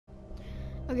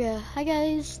Okay, hi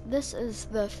guys, this is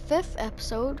the 5th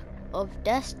episode of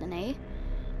Destiny.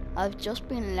 I've just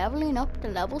been leveling up to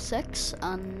level 6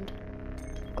 and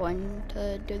going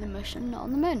to do the mission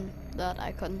on the moon that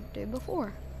I couldn't do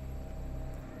before.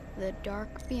 The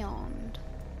Dark Beyond.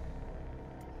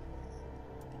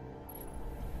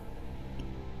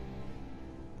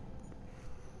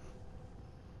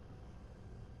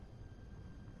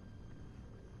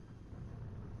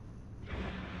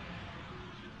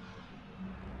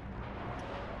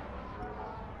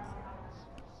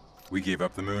 We gave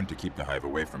up the moon to keep the Hive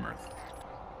away from Earth.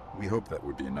 We hope that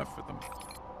would be enough for them.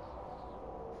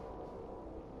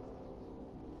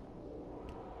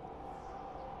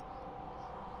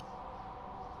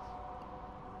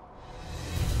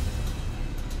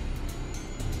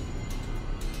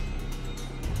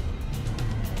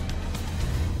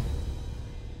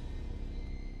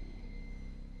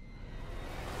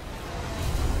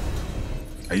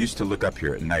 I used to look up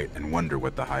here at night and wonder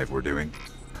what the Hive were doing.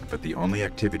 But the only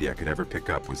activity I could ever pick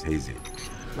up was hazy,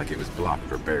 like it was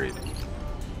blocked or buried.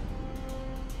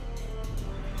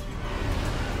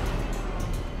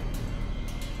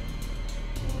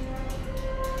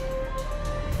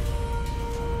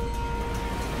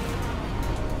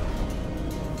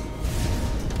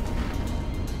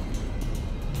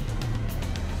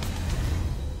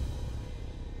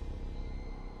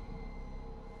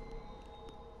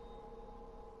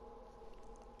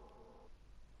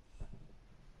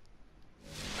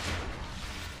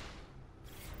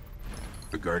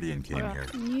 The Guardian came here,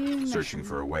 searching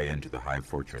for a way into the Hive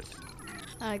fortress.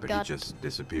 But he just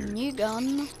disappeared. New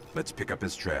gun. Let's pick up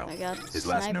his trail. I got His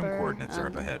last known sniper, coordinates are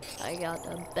up ahead. I got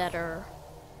a better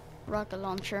rocket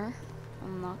launcher,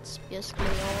 and that's basically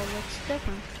all that's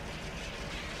different.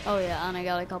 Oh yeah, and I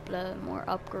got a couple of more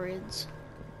upgrades.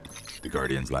 The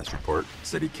Guardian's last report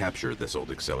said he captured this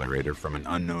old accelerator from an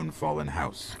unknown fallen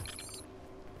house.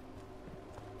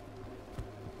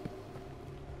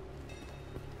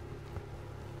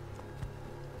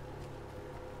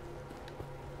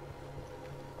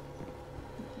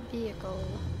 Vehicle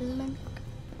link.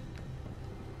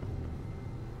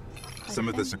 Some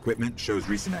of this equipment shows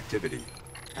recent activity.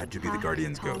 Had to be the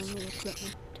Guardian's ghost.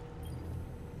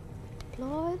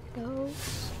 Deploy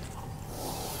those.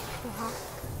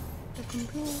 The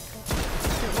computer.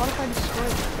 Wait, what if I destroy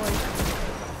it before it?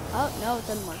 Oh no, it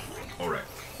didn't work. Alright.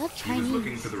 That's He was Chinese.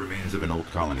 looking for the remains of an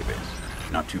old colony base.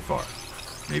 Not too far.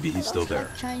 Maybe he's still there.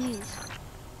 Like Chinese.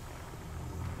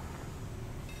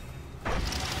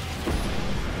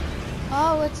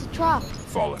 Oh, it's a trap.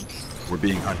 Fallen. We're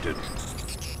being hunted.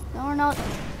 No, we're not. The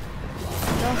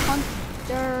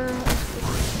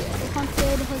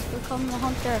hunted has become the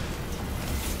hunter.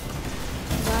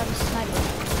 I have a sniper.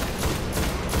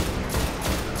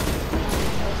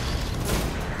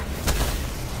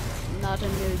 Not a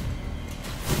noob.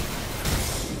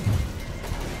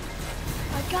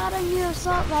 I got a new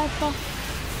assault rifle.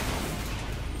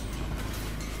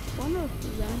 I wonder if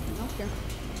there's anything up here.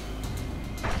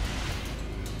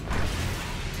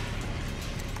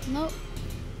 Nope.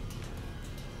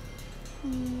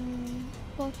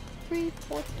 For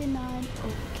 349.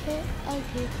 Okay, I'll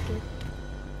take it.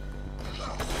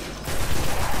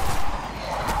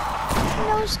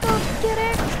 No scope, get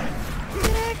it!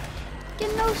 Get it!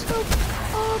 Get no scope!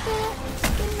 Oh, get it!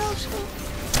 Get no scope!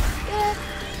 Get it!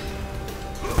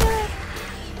 Get it!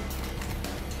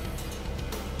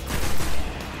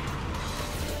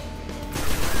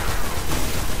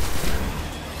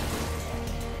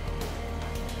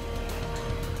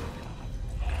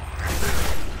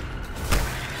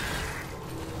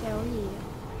 Hell yeah.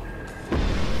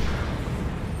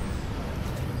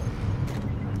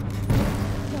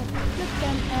 Look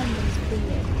them embers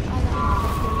beard. I don't know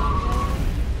what they look like.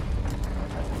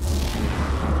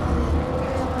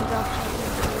 Hurry up and drop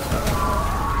something.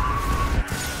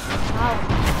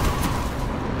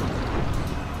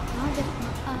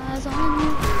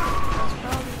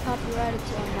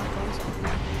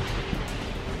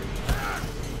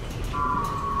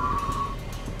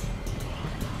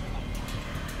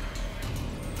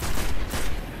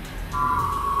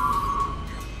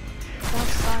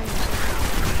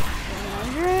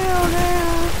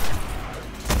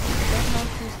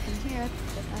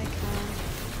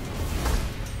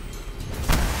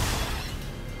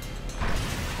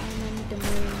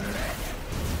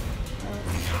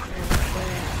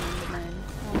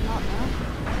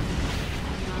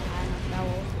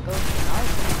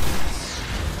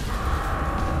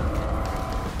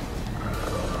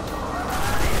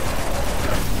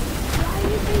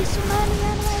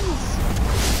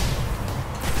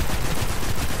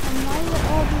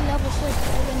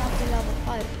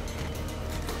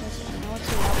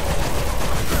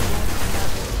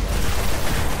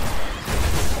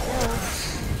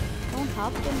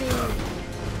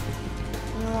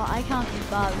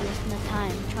 bad wasting the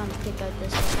time trying to take out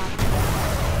this captain.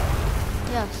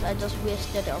 Yes, I just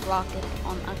wasted a rocket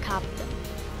on a captain.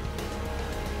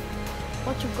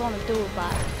 What you gonna do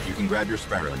about it? You can grab your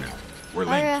Sparrow now. We're Oh,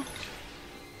 linked. yeah.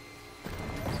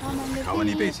 The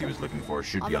colony base he was looking for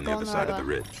should be on the other side of the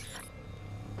ridge.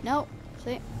 No,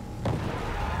 see?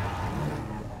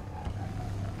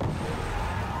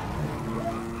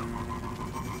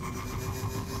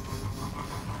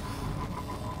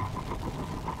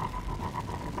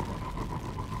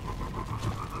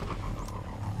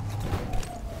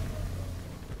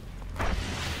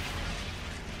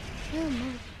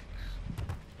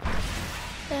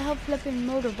 They have flipping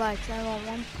motorbikes, I want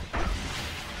one.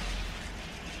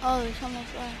 Oh, there's someone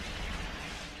there.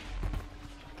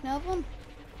 Can I have one?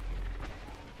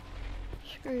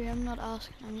 Screw you, I'm not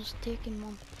asking, I'm just taking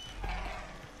one.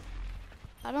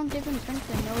 I don't even think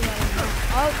they know that I'm not.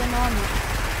 Oh, they know I'm not.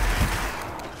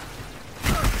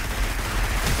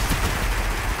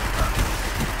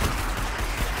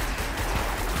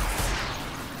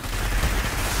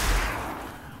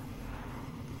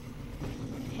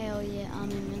 Hell yeah,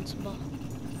 I'm invincible.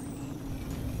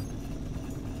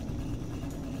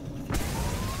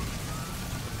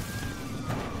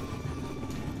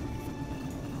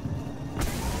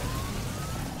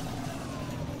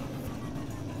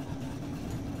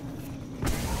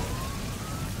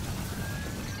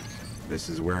 This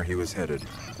is where he was headed.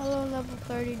 Hello, level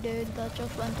 30 dude that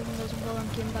just went invisible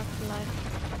and came back to life.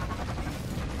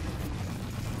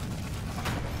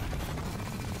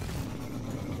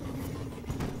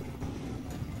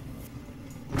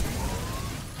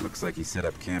 Looks like he set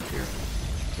up camp here.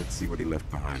 Let's see what he left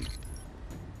behind.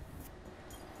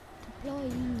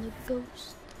 Deploying the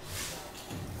ghost.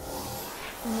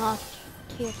 Do not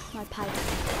take my pipe.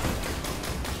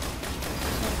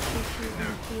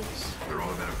 They're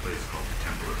all at a place called the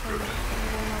Temple of Griffin.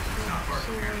 It's not far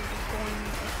from here.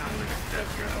 Sounds like a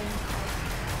death trap.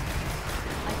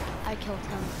 I killed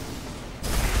him.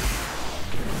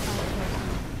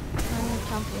 I'm in the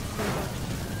Temple of Griffin.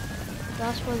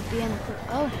 That's where the end.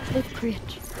 Oh, loot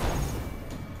crate.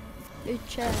 Loot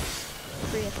chest.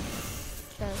 Crate.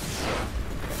 Chest.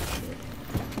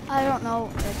 I don't know.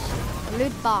 It's a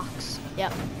loot box.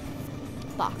 Yep.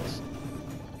 Box.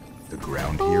 The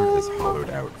ground here is hollowed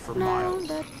out for miles.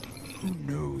 Who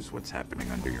knows what's happening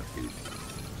under your feet?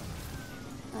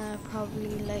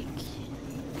 Probably like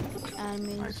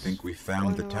enemies. I think we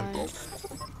found the going temple.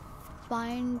 around.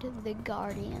 Find the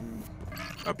Guardian.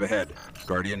 Up ahead.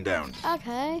 Guardian down.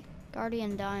 Okay,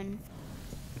 Guardian down.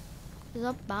 Is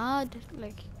that bad?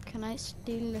 Like, can I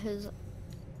steal his...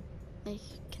 Like,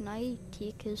 can I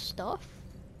take his stuff?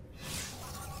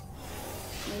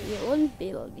 Maybe it wouldn't be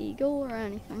illegal or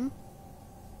anything.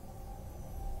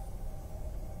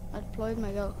 I deployed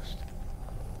my ghost.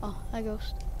 Oh, hi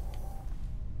ghost.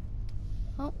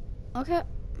 Oh, okay.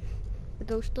 The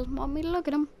ghost doesn't want me to look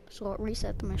at him, so it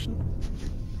reset the mission.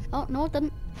 Oh, no it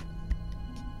didn't.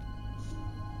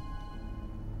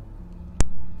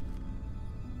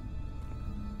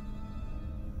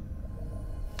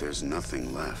 There's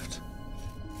nothing left.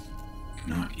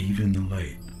 Not even the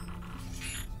light.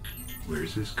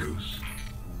 Where's this ghost?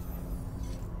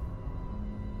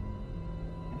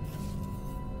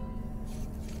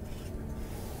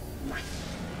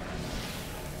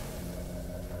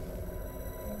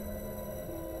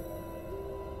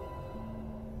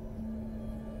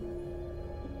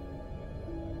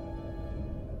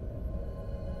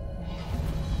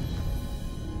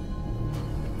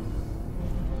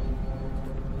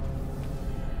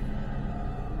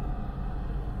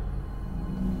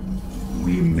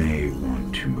 We may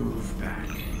want to move back.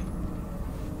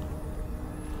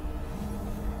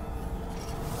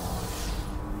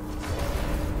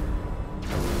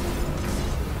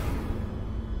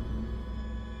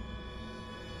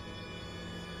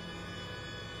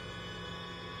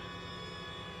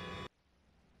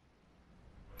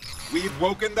 We've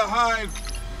woken the hive!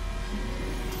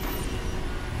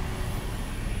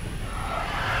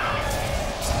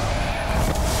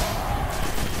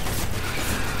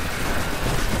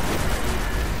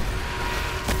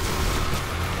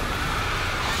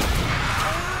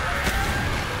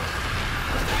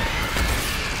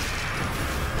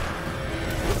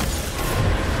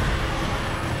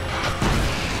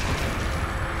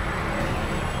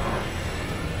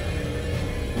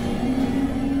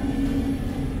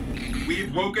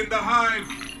 We've woken the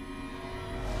hive!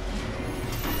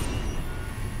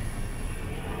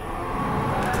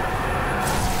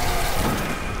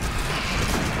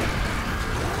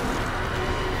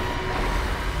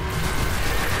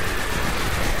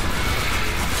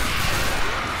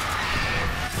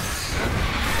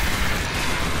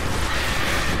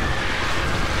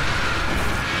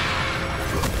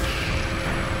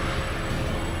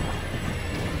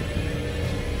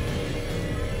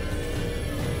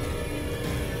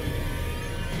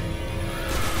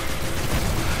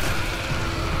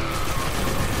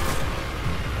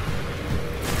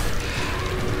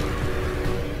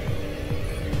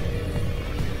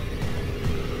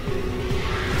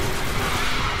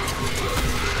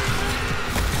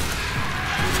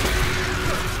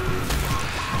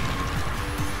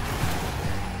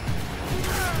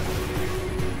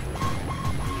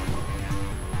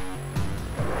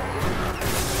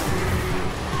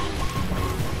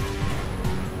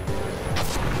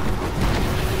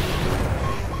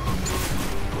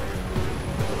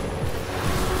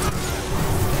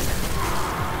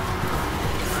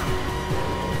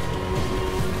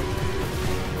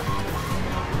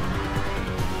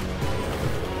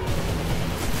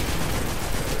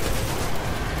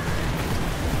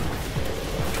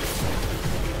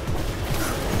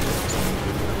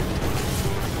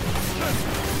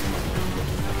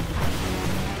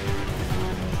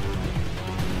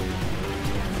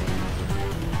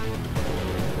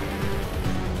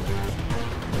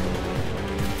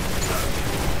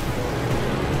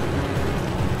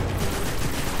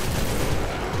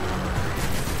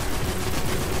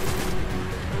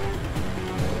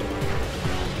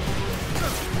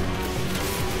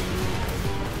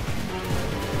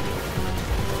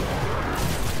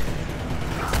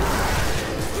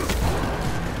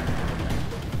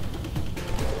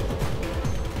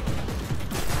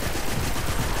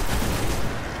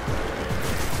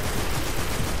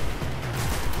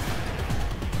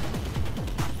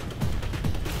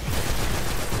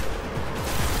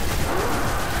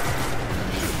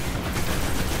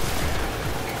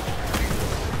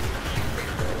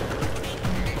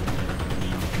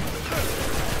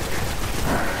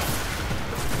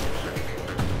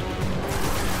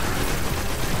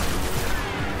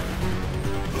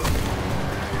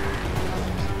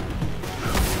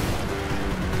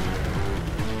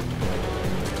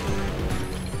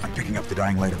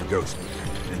 dying light of a ghost.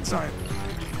 Inside.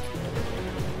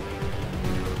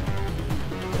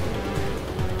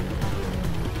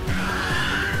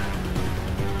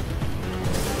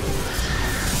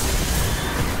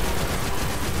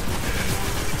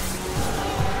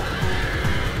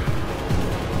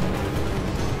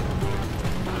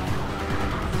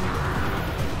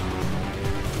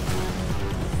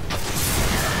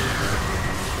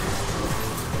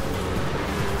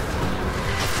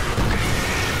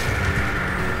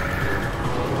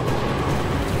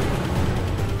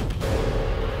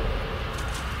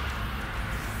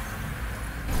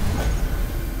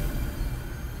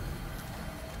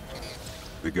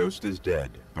 The ghost is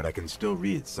dead, but I can still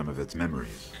read some of its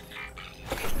memories.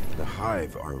 The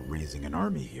Hive are raising an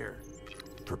army here,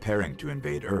 preparing to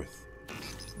invade Earth.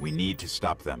 We need to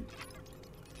stop them.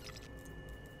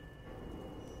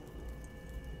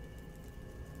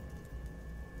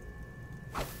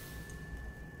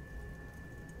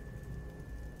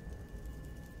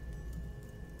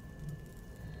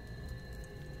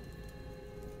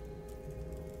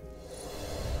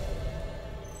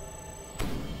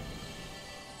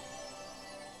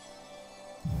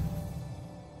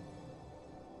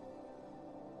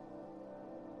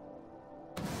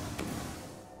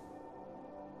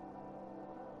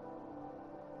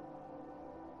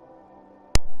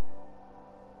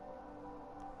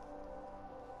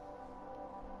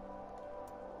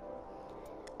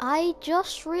 I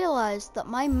just realized that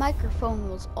my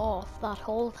microphone was off that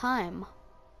whole time.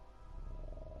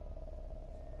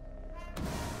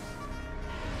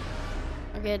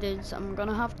 Okay dudes, I'm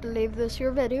gonna have to leave this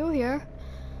here video here.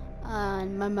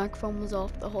 And my microphone was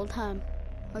off the whole time.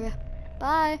 Okay,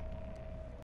 bye.